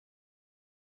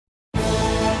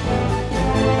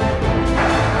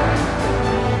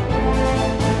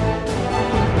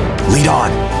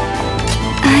on.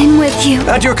 I'm with you.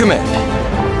 At your command.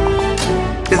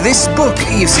 This book,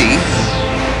 you see...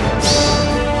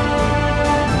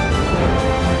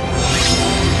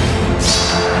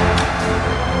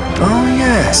 Oh,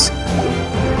 yes.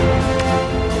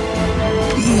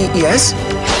 Yes?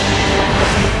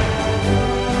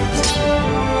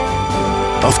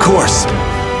 Of course.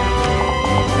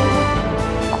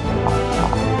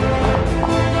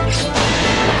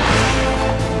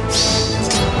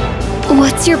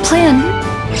 What's your plan?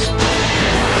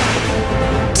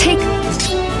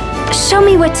 Show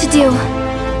me what to do.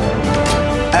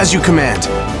 As you command.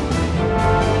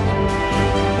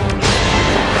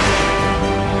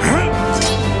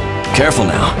 Careful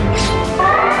now.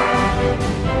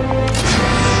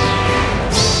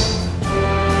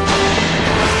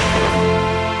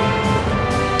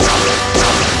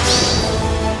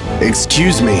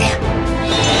 Excuse me.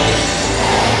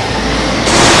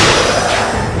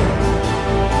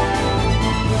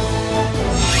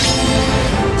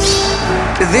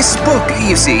 This book,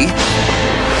 you see...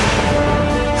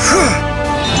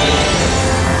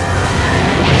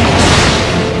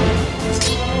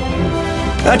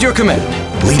 At your command.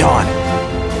 Lead on.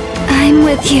 I'm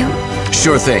with you.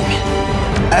 Sure thing.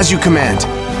 As you command.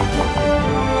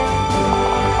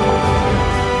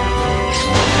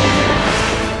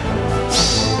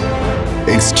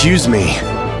 Excuse me.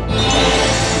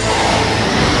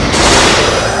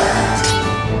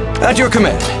 At your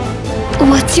command.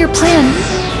 What's your plan?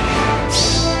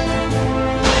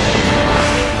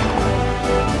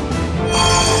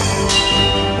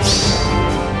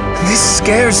 This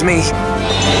scares me.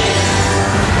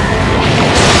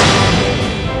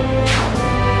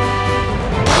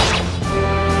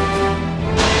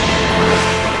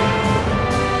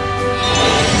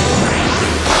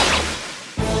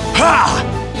 Ha!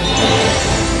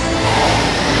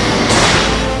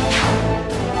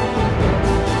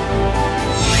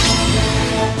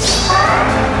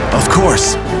 Of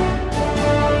course.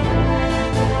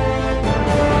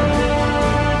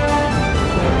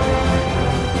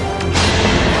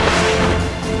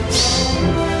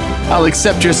 I'll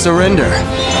accept your surrender.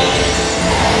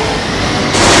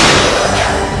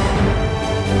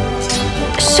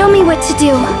 Show me what to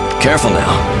do. Careful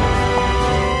now.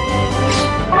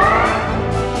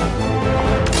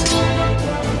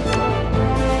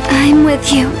 I'm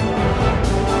with you.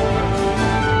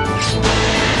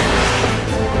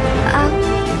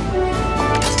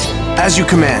 As you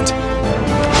command.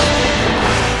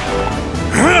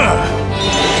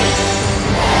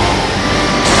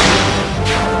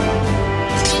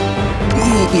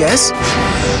 Yes?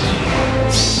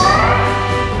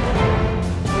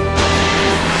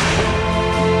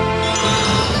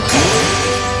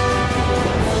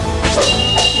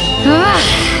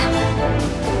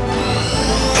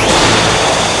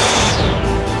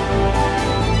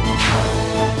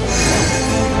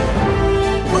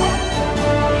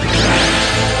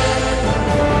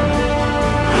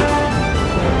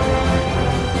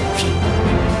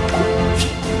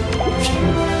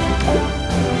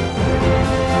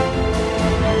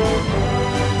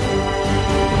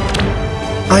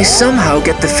 I somehow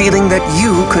get the feeling that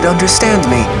you could understand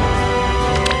me.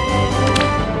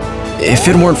 If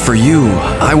it weren't for you,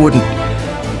 I wouldn't...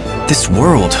 This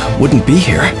world wouldn't be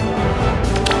here.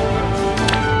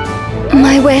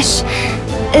 My wish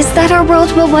is that our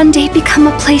world will one day become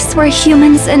a place where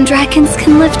humans and dragons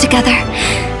can live together.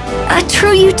 A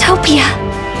true utopia.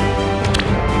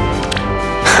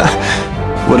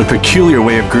 What a peculiar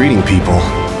way of greeting people.